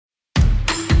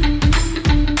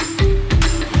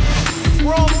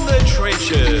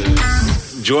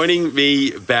Trenches. Joining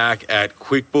me back at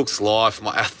QuickBooks Live,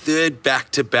 our third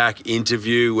back-to-back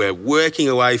interview. We're working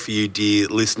away for you, dear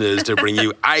listeners, to bring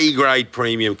you A-grade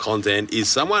premium content, is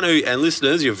someone who, and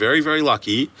listeners, you're very, very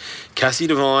lucky, Cassie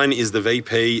Devine is the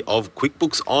VP of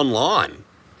QuickBooks Online.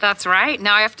 That's right.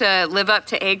 Now I have to live up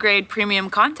to A-grade premium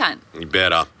content. You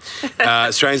better.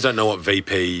 Australians don't know what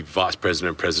VP, Vice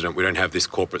President, President, we don't have this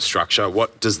corporate structure.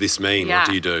 What does this mean? Yeah. What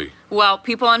do you do? Well,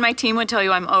 people on my team would tell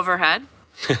you I'm overhead.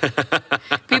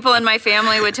 People in my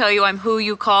family would tell you I'm who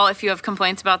you call if you have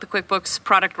complaints about the QuickBooks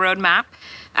product roadmap.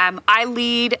 I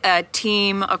lead a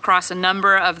team across a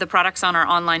number of the products on our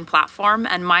online platform,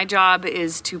 and my job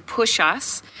is to push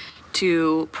us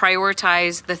to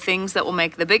prioritize the things that will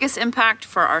make the biggest impact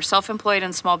for our self-employed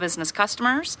and small business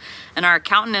customers and our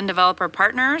accountant and developer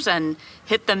partners, and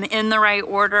hit them in the right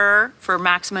order for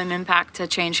maximum impact to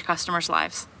change customers'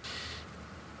 lives.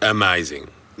 Amazing.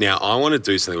 Now, I want to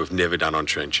do something we've never done on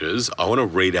Trenches. I want to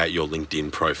read out your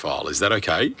LinkedIn profile. Is that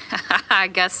okay? I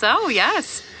guess so,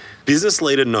 yes. Business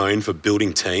leader known for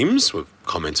building teams, we've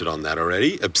commented on that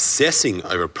already, obsessing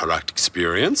over product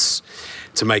experience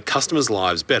to make customers'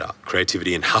 lives better,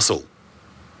 creativity and hustle.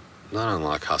 I don't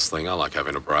like hustling, I like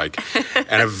having a break.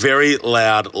 And a very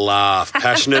loud laugh,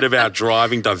 passionate about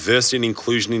driving diversity and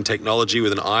inclusion in technology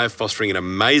with an eye of fostering an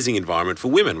amazing environment for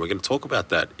women. We're going to talk about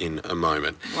that in a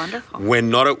moment. Wonderful. When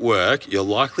not at work, you're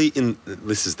likely in,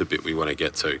 this is the bit we want to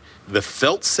get to, the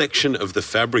felt section of the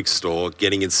fabric store,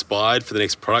 getting inspired for the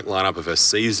next product lineup of her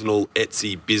seasonal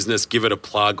Etsy business. Give it a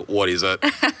plug. What is it?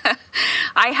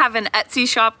 I have an Etsy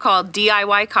shop called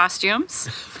DIY Costumes,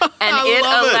 and it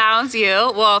allows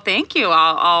you, well, thank you.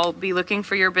 I'll be looking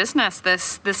for your business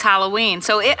this Halloween.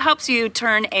 So it helps you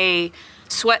turn a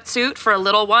sweatsuit for a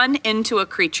little one into a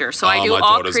creature. So I do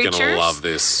all creatures. My daughter's going to love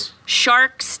this.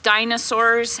 Sharks,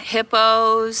 dinosaurs,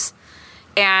 hippos,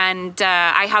 and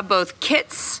I have both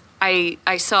kits.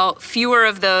 I sell fewer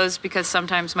of those because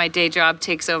sometimes my day job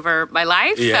takes over my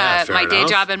life, my day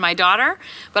job and my daughter.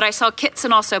 But I sell kits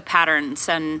and also patterns,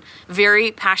 and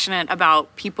very passionate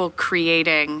about people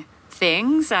creating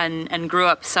things, and grew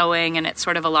up sewing, and it's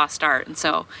sort of a lost art. And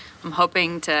so I'm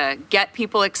hoping to get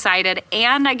people excited,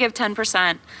 and I give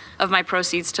 10% of my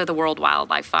proceeds to the World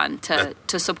Wildlife Fund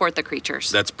to support the creatures.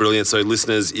 That's brilliant. So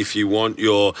listeners, if you want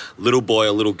your little boy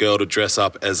or little girl to dress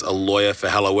up as a lawyer for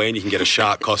Halloween, you can get a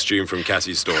shark costume from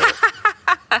Cassie's store.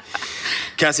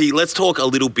 Cassie, let's talk a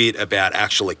little bit about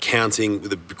actual accounting.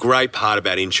 The great part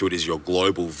about Intuit is your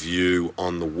global view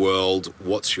on the world.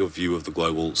 What's your view of the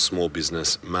global small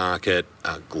business market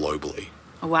globally?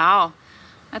 Wow.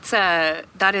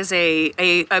 That is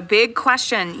a big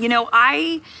question. You know,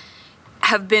 I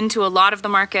have been to a lot of the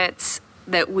markets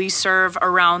that we serve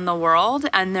around the world,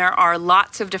 and there are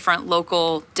lots of different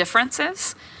local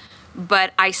differences,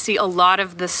 but I see a lot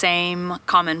of the same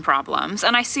common problems,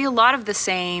 and I see a lot of the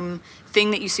same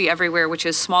thing that you see everywhere, which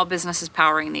is small businesses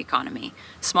powering the economy,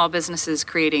 small businesses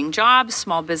creating jobs,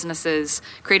 small businesses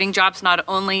creating jobs not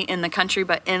only in the country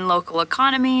but in local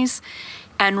economies,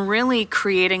 and really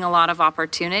creating a lot of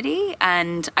opportunity.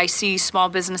 And I see small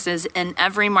businesses in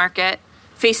every market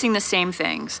facing the same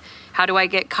things. How do I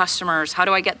get customers? How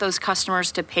do I get those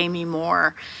customers to pay me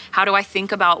more? How do I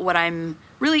think about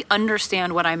really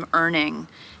understand what I'm earning?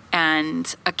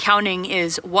 And accounting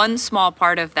is one small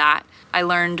part of that. I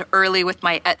learned early with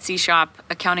my Etsy shop,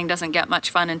 accounting doesn't get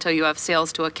much fun until you have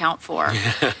sales to account for.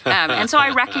 And so I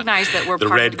recognize that we're part of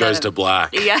the red goes to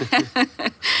black. Yeah,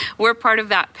 we're part of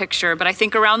that picture. But I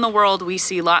think around the world, we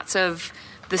see lots of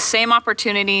the same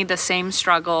opportunity, the same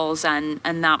struggles, and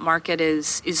that market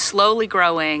is slowly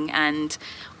growing. And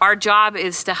our job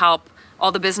is to help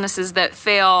all the businesses that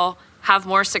fail have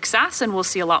more success, and we'll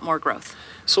see a lot more growth.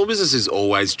 Small business is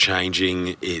always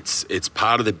changing. It's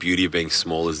part of the beauty of being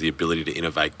small is the ability to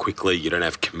innovate quickly. You don't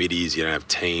have committees, you don't have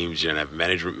teams, you don't have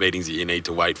management meetings that you need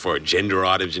to wait for, agenda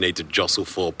items you need to jostle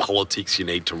for, politics you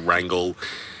need to wrangle.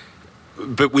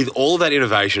 But with all that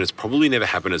innovation, it's probably never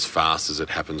happened as fast as it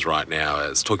happens right now. I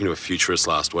was talking to a futurist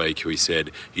last week who he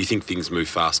said, you think things move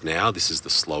fast now? This is the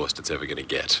slowest it's ever going to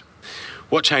get.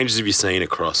 What changes have you seen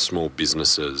across small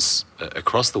businesses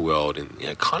across the world,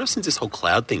 and kind of since this whole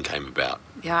cloud thing came about?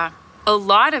 Yeah, a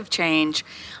lot of change.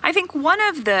 I think one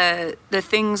of the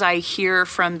things I hear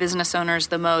from business owners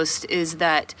the most is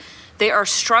that they are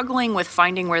struggling with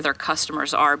finding where their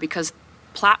customers are because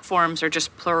platforms are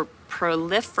just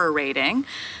proliferating.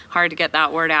 Hard to get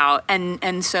that word out.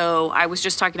 And so I was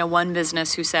just talking to one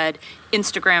business who said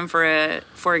Instagram,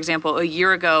 for example, a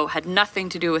year ago had nothing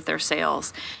to do with their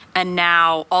sales. And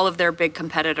now all of their big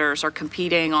competitors are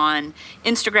competing on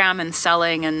Instagram and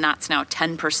selling, and that's now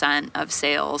 10% of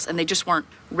sales. And they just weren't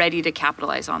ready to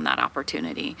capitalize on that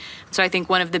opportunity. So I think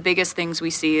one of the biggest things we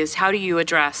see is, how do you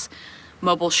address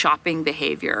mobile shopping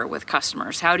behavior with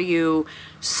customers? How do you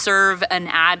serve an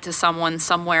ad to someone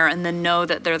somewhere and then know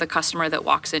that they're the customer that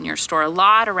walks in your store? A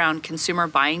lot around consumer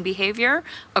buying behavior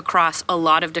across a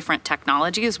lot of different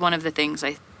technology is one of the things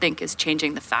I think is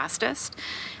changing the fastest.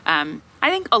 I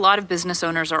think a lot of business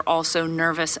owners are also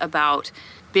nervous about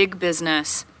big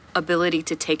business ability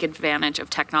to take advantage of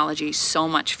technology so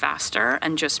much faster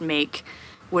and just make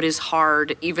what is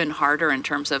hard even harder in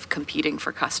terms of competing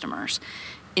for customers.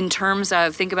 In terms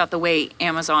of, think about the way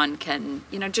Amazon can,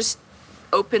 just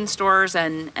open stores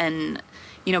and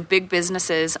big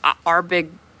businesses, our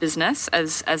big business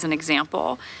as an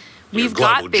example. We've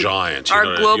got big, giant.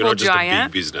 Our global you're not just giant. A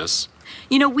big business.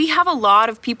 We have a lot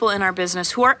of people in our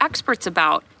business who are experts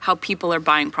about how people are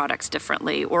buying products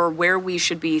differently or where we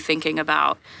should be thinking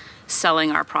about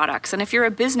selling our products. And if you're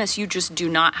a business, you just do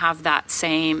not have that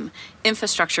same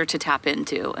infrastructure to tap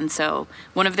into. And so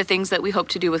one of the things that we hope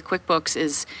to do with QuickBooks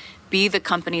is be the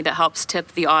company that helps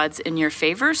tip the odds in your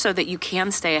favor so that you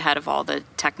can stay ahead of all the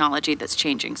technology that's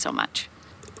changing so much.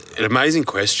 An amazing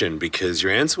question, because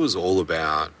your answer was all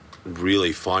about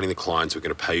really finding the clients who are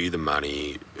going to pay you the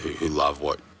money, who love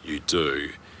what you do.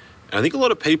 And I think a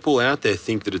lot of people out there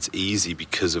think that it's easy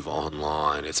because of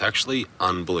online. It's actually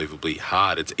unbelievably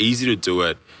hard. It's easy to do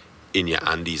it in your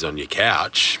undies on your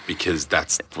couch because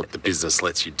that's what the business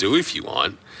lets you do if you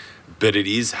want. But it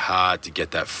is hard to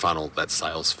get that funnel, that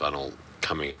sales funnel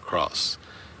coming across.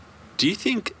 Do you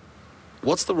think,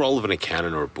 what's the role of an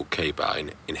accountant or a bookkeeper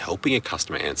in helping a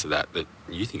customer answer that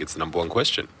you think it's the number one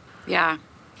question? Yeah,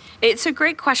 it's a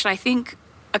great question. I think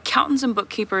accountants and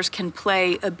bookkeepers can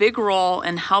play a big role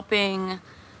in helping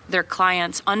their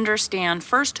clients understand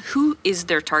first who is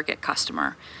their target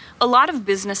customer. A lot of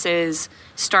businesses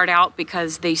start out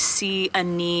because they see a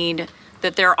need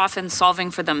that they're often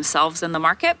solving for themselves in the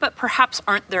market, but perhaps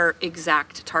aren't their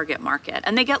exact target market.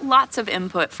 And they get lots of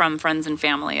input from friends and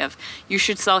family of, you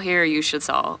should sell here, you should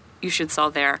sell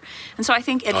there. And so I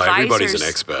think advisors... everybody's an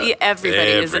expert. Yeah,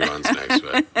 everyone's an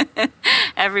expert.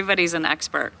 Everybody's an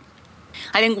expert.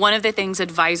 I think one of the things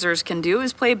advisors can do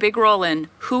is play a big role in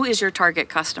who is your target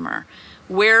customer?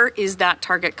 Where is that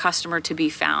target customer to be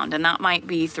found? And that might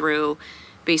be through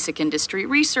basic industry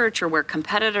research or where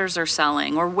competitors are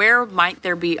selling, or where might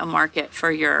there be a market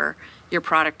for your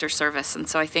product or service. And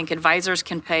so I think advisors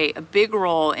can play a big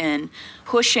role in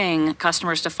pushing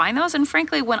customers to find those. And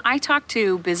frankly, when I talk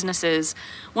to businesses,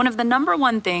 one of the number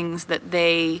one things that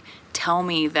they tell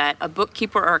me that a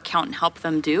bookkeeper or accountant helped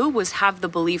them do was have the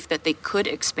belief that they could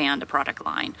expand a product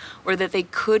line or that they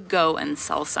could go and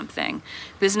sell something.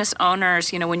 Business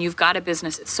owners, when you've got a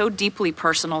business, it's so deeply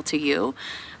personal to you.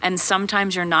 And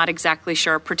sometimes you're not exactly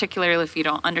sure, particularly if you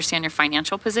don't understand your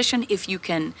financial position, if you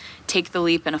can take the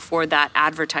leap and afford that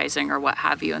advertising or what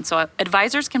have you. And so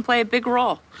advisors can play a big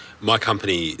role. My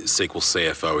company, Sequel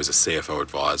CFO, is a CFO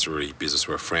advisory business.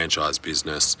 We're a franchise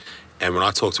business. And when I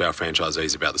talk to our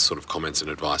franchisees about the sort of comments and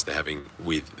advice they're having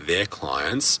with their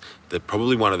clients, that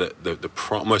probably one of the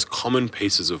most common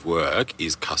pieces of work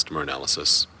is customer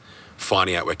analysis,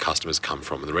 finding out where customers come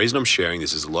from. And the reason I'm sharing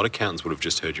this is a lot of accountants would have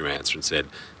just heard your answer and said,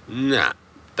 nah,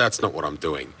 that's not what I'm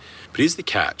doing. But here's the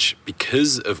catch.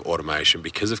 Because of automation,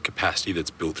 because of capacity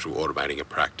that's built through automating a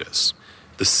practice,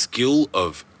 the skill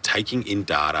of taking in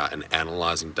data and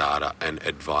analysing data and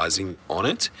advising on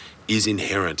it is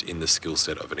inherent in the skill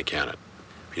set of an accountant.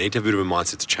 You need to have a bit of a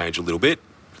mindset to change a little bit.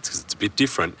 It's because it's a bit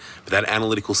different. But that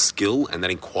analytical skill and that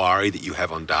inquiry that you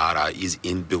have on data is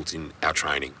inbuilt in our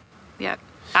training. Yeah.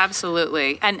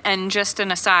 Absolutely. And just an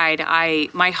aside,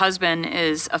 my husband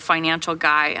is a financial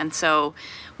guy, and so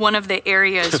one of the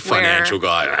areas financial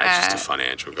guy, just a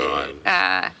financial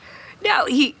guy. No,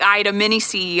 I had a mini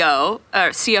CFO,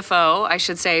 I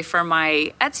should say, for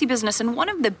my Etsy business, and one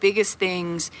of the biggest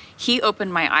things he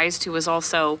opened my eyes to was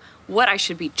also what I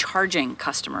should be charging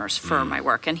customers for my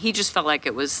work, and he just felt like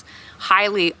it was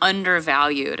highly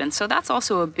undervalued, and so that's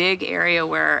also a big area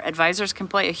where advisors can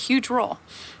play a huge role.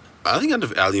 I think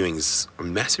undervaluing is a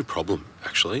massive problem,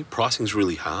 actually. Pricing is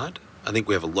really hard. I think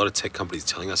we have a lot of tech companies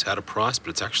telling us how to price, but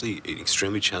it's actually an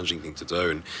extremely challenging thing to do.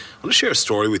 And I want to share a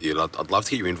story with you. I'd love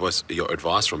to get your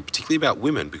advice from, particularly about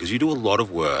women, because you do a lot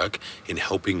of work in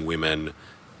helping women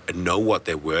know what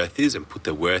their worth is and put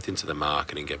their worth into the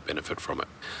market and get benefit from it.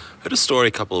 I heard a story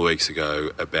a couple of weeks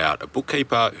ago about a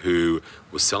bookkeeper who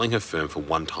was selling her firm for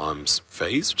 1x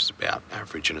fees, which is about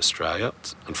average in Australia.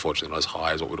 It's unfortunately not as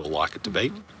high as what we'd all like it to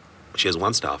be. She has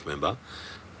one staff member.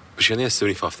 but she only has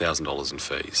 $75,000 in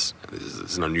fees. This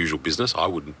is an unusual business. I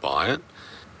wouldn't buy it,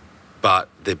 but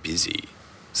they're busy.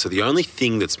 So the only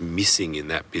thing that's missing in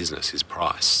that business is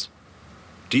price.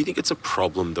 Do you think it's a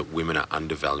problem that women are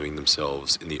undervaluing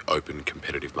themselves in the open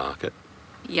competitive market?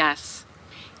 Yes.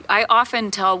 I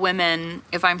often tell women,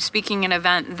 if I'm speaking an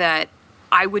event, that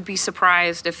I would be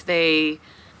surprised if they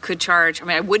could charge,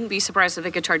 I wouldn't be surprised if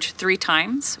they could charge 3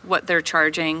 times what they're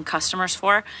charging customers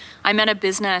for. I met a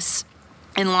business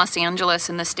in Los Angeles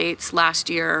in the States last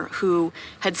year who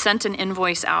had sent an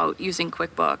invoice out using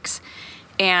QuickBooks,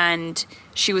 and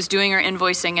she was doing her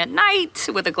invoicing at night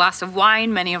with a glass of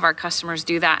wine. Many of our customers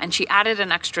do that. And she added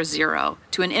an extra 0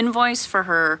 to an invoice for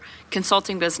her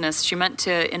consulting business. She meant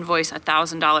to invoice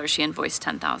 $1,000. She invoiced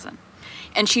 $10,000.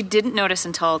 And she didn't notice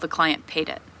until the client paid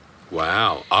it.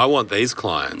 Wow. I want these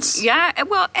clients. Yeah.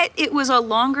 Well, it was a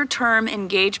longer term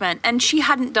engagement, and she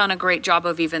hadn't done a great job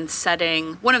of even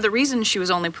setting. One of the reasons she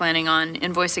was only planning on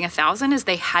invoicing $1,000 is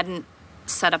they hadn't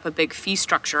set up a big fee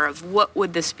structure of what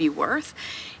would this be worth.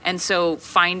 And so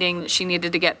finding she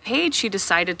needed to get paid, she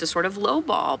decided to sort of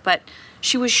lowball, but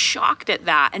she was shocked at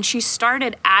that. And she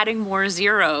started adding more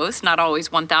zeros, not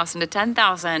always 1,000 to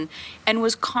 10,000, and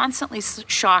was constantly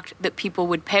shocked that people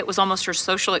would pay. It was almost her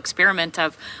social experiment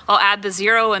of, I'll add the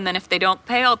 0, and then if they don't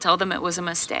pay, I'll tell them it was a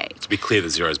mistake. To be clear, the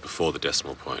 0 is before the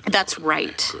decimal point. That's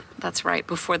right. Yeah, that's right,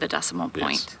 before the decimal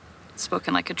point. Yes.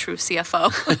 Spoken like a true CFO.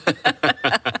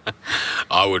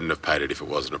 I wouldn't have paid it if it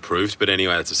wasn't approved. But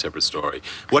anyway, that's a separate story.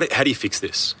 How do you fix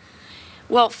this?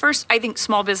 Well, first, I think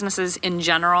small businesses in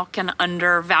general can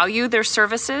undervalue their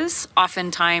services.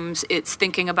 Oftentimes, it's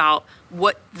thinking about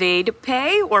what they'd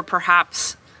pay, or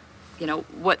perhaps,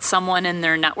 what someone in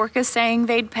their network is saying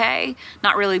they'd pay,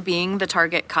 not really being the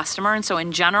target customer. And so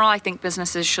in general, I think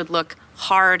businesses should look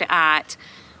hard at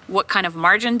what kind of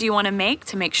margin do you want to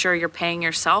make sure you're paying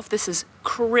yourself. This is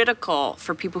critical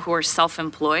for people who are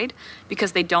self-employed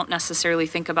because they don't necessarily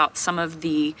think about some of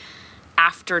the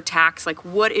after tax, like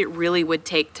what it really would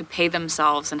take to pay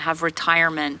themselves and have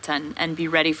retirement and be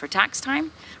ready for tax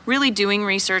time. Really doing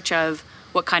research of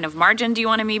what kind of margin do you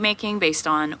want to be making based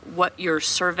on what your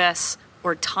service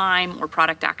or time or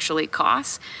product actually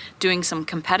costs. Doing some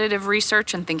competitive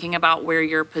research and thinking about where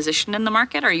you're positioned in the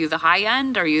market. Are you the high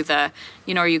end? Are you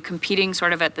are you competing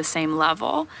sort of at the same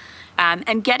level?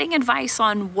 And getting advice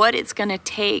on what it's going to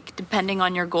take depending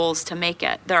on your goals to make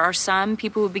it. There are some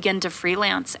people who begin to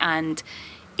freelance and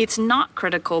it's not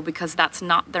critical because that's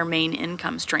not their main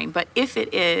income stream. But if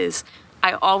it is,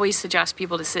 I always suggest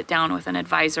people to sit down with an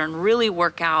advisor and really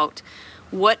work out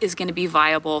what is going to be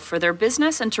viable for their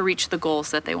business and to reach the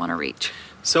goals that they want to reach.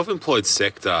 Self-employed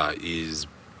sector is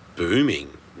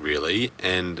booming, really,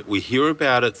 and we hear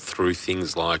about it through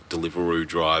things like Deliveroo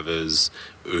drivers,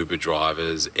 Uber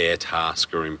drivers,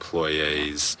 Airtasker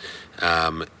employees.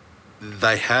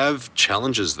 They have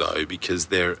challenges, though, because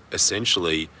they're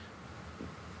essentially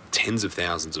tens of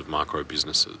thousands of micro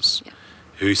businesses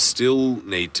who still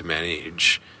need to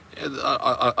manage.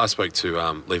 I spoke to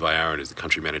Levi Aaron, who's the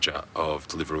country manager of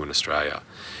Deliveroo in Australia.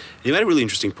 He made a really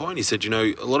interesting point. He said,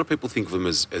 a lot of people think of them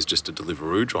as just a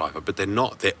Deliveroo driver, but they're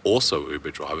not. They're also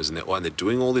Uber drivers, and they're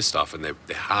doing all this stuff, and they're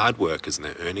hard workers, and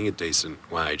they're earning a decent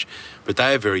wage. But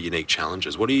they have very unique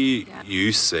challenges. What do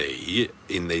you see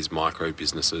in these micro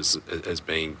businesses as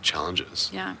being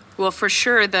challenges? Yeah. Well, for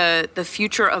sure, the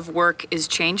future of work is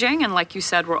changing, and like you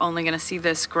said, we're only going to see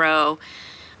this grow.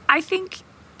 I think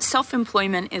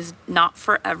self-employment is not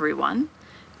for everyone,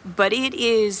 but it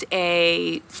is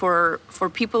for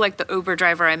people like the Uber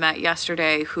driver I met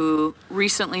yesterday who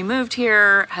recently moved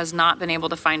here, has not been able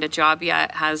to find a job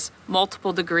yet, has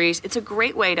multiple degrees. It's a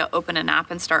great way to open an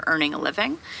app and start earning a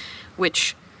living,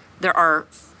 which there are,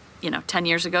 10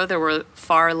 years ago, there were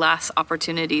far less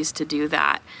opportunities to do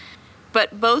that.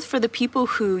 But both for the people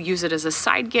who use it as a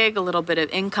side gig, a little bit of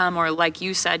income, or like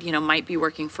you said, might be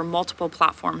working for multiple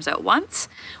platforms at once,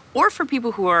 or for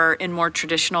people who are in more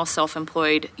traditional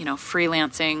self-employed,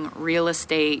 freelancing, real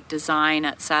estate, design,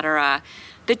 etc.,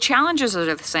 the challenges are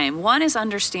the same. One is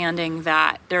understanding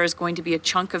that there is going to be a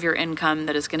chunk of your income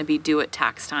that is going to be due at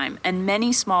tax time. And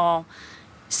many small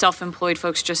self-employed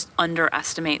folks just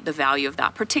underestimate the value of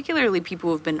that, particularly people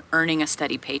who have been earning a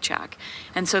steady paycheck.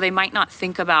 And so they might not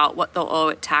think about what they'll owe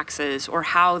at taxes or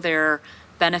how their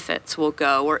benefits will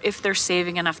go, or if they're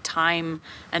saving enough time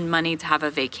and money to have a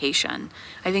vacation.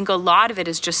 I think a lot of it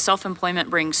is just self-employment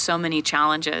brings so many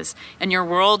challenges, and your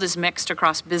world is mixed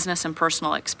across business and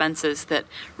personal expenses that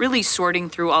really sorting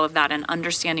through all of that and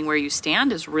understanding where you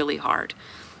stand is really hard.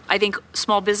 I think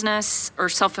small business or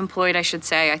self-employed, I should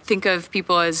say, I think of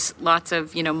people as lots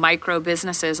of, micro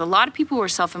businesses. A lot of people who are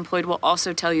self-employed will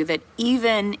also tell you that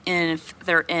even if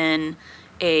they're in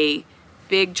a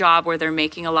big job where they're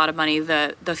making a lot of money,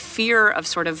 the fear of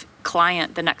sort of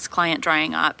the next client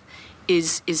drying up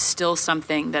is still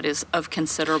something that is of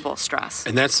considerable stress.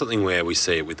 And that's something where we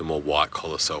see it with the more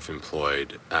white-collar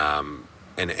self-employed and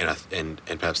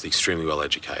perhaps the extremely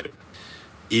well-educated.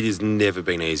 It has never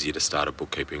been easier to start a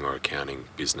bookkeeping or accounting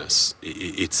business.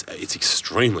 It's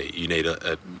extremely. You need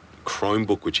a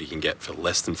Chromebook, which you can get for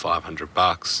less than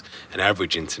 $500, an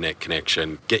average internet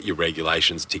connection, get your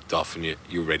regulations ticked off, and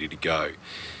you're ready to go.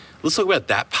 Let's talk about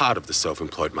that part of the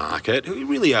self-employed market, who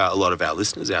really are a lot of our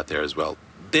listeners out there as well.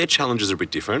 Their challenges are a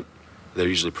bit different. They're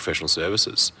usually professional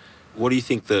services. What do you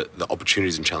think the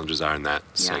opportunities and challenges are in that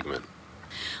segment?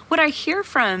 What I hear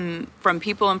from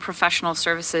people in professional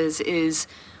services is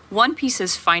one piece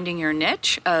is finding your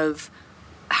niche of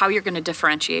how you're going to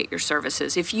differentiate your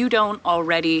services. If you don't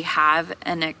already have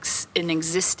an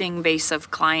existing base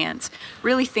of clients,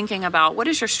 really thinking about what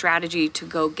is your strategy to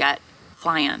go get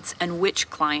clients and which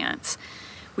clients.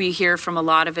 We hear from a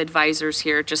lot of advisors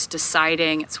here just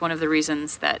deciding, it's one of the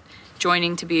reasons that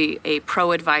joining to be a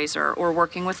pro advisor or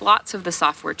working with lots of the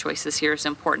software choices here is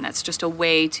important. It's just a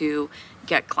way to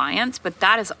get clients, but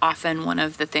that is often one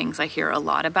of the things I hear a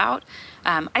lot about.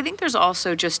 I think there's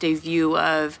also just a view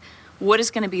of what is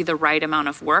going to be the right amount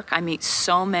of work. I meet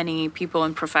so many people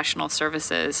in professional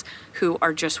services who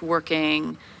are just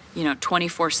working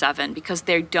 24/7 because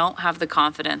they don't have the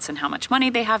confidence in how much money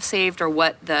they have saved or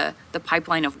what the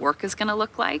pipeline of work is going to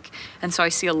look like. And so I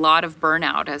see a lot of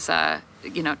burnout as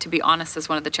to be honest, as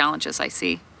one of the challenges I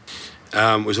see. We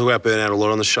talk about burnout a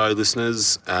lot on the show,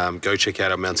 listeners. Go check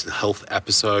out our mental health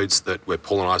episodes where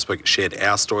Paul and I shared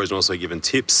our stories and also given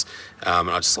tips. And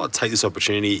I'd just like to take this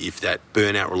opportunity, if that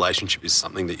burnout relationship is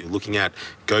something that you're looking at,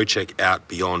 go check out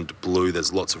Beyond Blue.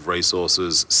 There's lots of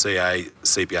resources. CA,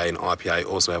 CPA and IPA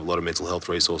also have a lot of mental health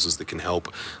resources that can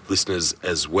help listeners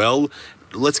as well.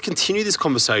 Let's continue this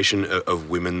conversation of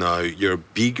women, though. You're a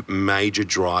big, major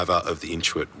driver of the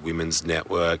Intuit Women's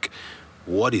Network.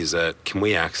 What is it? Can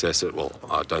we access it? Well,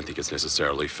 I don't think it's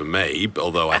necessarily for me,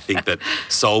 although I think that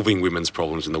solving women's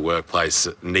problems in the workplace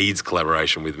needs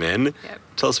collaboration with men. Yep.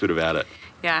 Tell us a bit about it.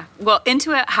 Yeah. Well,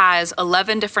 Intuit has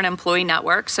 11 different employee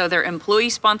networks. So they're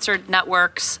employee-sponsored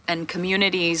networks and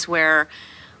communities where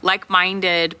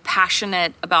like-minded,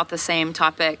 passionate about the same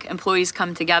topic employees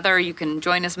come together. You can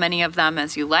join as many of them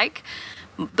as you like.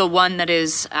 The one that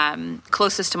is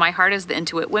closest to my heart is the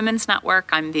Intuit Women's Network.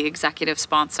 I'm the executive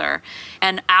sponsor.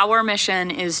 And our mission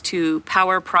is to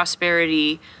power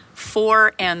prosperity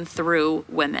for and through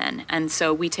women. And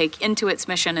so we take Intuit's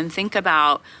mission and think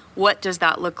about what does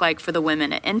that look like for the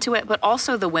women at Intuit, but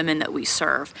also the women that we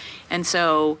serve. And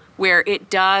so where it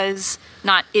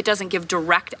doesn't give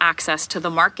direct access to the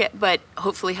market, but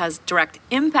hopefully has direct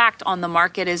impact on the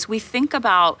market, is we think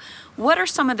about what are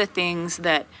some of the things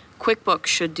that QuickBooks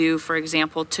should do, for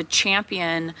example, to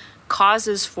champion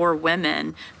causes for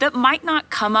women that might not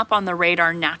come up on the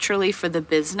radar naturally for the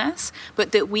business,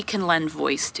 but that we can lend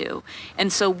voice to.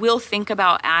 And so we'll think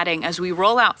about adding, as we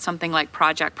roll out something like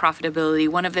Project Profitability,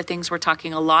 one of the things we're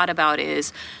talking a lot about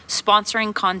is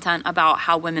sponsoring content about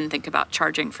how women think about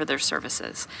charging for their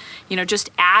services. Just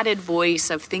added voice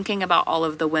of thinking about all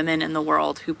of the women in the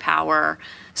world who power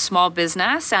small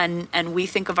business, and we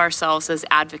think of ourselves as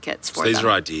advocates for them. These are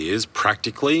ideas.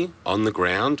 Practically, on the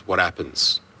ground, what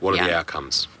happens? What are the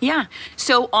outcomes? Yeah.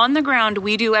 So on the ground,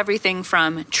 we do everything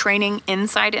from training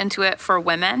inside Intuit for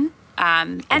women.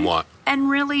 And what? And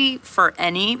really for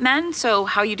any men. So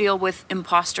how you deal with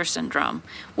imposter syndrome,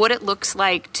 what it looks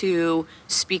like to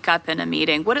speak up in a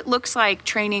meeting, what it looks like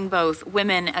training both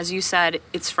women, as you said,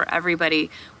 it's for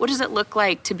everybody. What does it look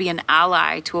like to be an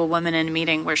ally to a woman in a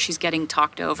meeting where she's getting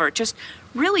talked over? Just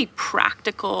really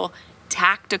practical,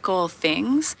 tactical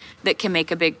things that can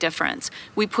make a big difference.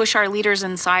 We push our leaders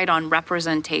inside on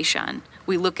representation.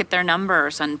 We look at their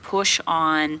numbers and push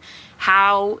on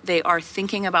how they are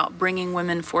thinking about bringing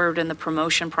women forward in the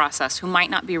promotion process who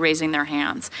might not be raising their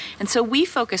hands. And so we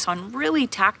focus on really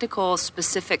tactical,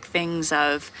 specific things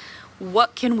of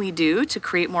what can we do to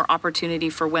create more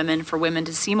opportunity for women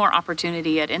to see more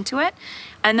opportunity at Intuit.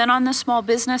 And then on the small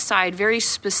business side, very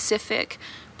specific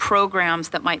programs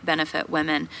that might benefit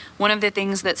women. One of the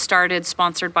things that started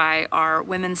sponsored by our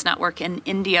women's network in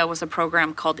India was a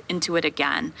program called Into It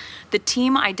Again. The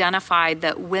team identified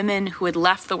that women who had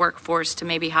left the workforce to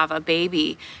maybe have a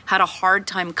baby had a hard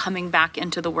time coming back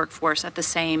into the workforce at the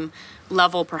same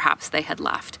level perhaps they had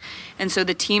left. And so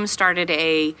the team started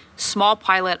a small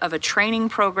pilot of a training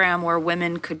program where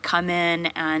women could come in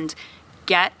and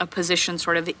get a position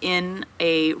sort of in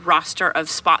a roster of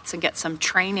spots and get some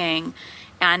training.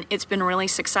 And it's been really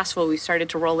successful. We started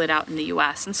to roll it out in the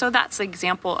US. And so that's an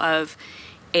example of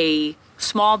a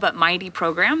small but mighty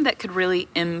program that could really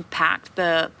impact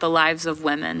the lives of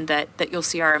women that you'll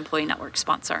see our Employee Network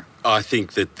sponsor. I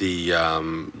think that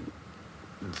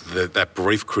that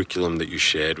brief curriculum that you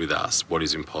shared with us, what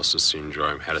is imposter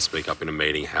syndrome, how to speak up in a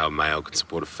meeting, how a male can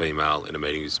support a female in a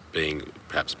meeting who's being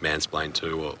perhaps mansplained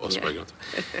to or spoken to.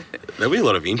 There'll be a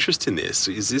lot of interest in this.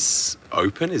 Is this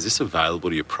open? Is this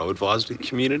available to your pro-advisory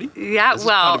community? Yeah, is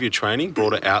this part of your training,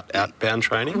 broader outbound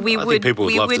training? I think people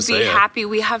would love to see it. We would be happy.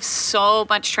 We have so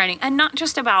much training, and not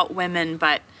just about women,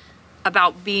 but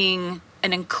about being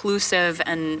an inclusive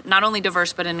and not only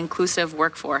diverse, but an inclusive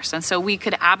workforce. And so we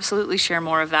could absolutely share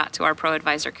more of that to our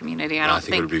pro-advisor community. I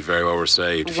think it would be very well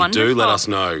received. Wonderful. If you do, let us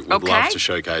know. We'd love to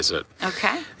showcase it.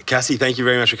 Okay. Cassie, thank you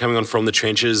very much for coming on From the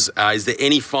Trenches. Is there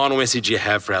any final message you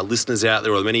have for our listeners out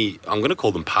there, or many, I'm going to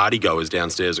call them party goers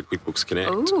downstairs at QuickBooks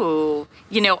Connect? Ooh,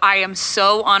 I am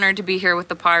so honored to be here with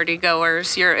the party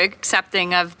goers. You're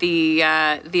accepting of the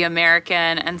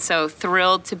American, and so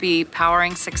thrilled to be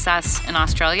powering success in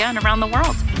Australia and around the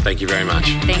world. Thank you very much.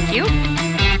 Thank you.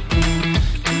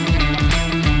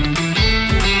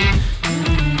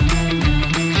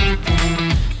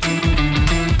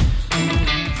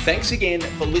 Thanks again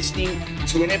for listening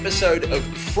to an episode of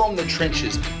From the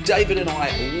Trenches. David and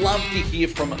I love to hear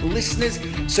from listeners,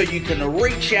 so you can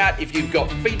reach out if you've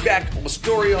got feedback or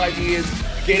story ideas.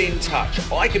 Get in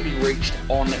touch. I can be reached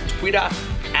on Twitter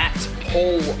at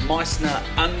 @PaulMeissner_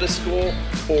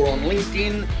 or on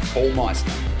LinkedIn, Paul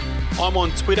Meissner. I'm on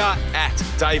Twitter at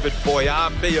David Boyar,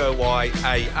 Boyar,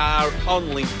 on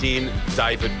LinkedIn,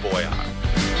 David Boyar.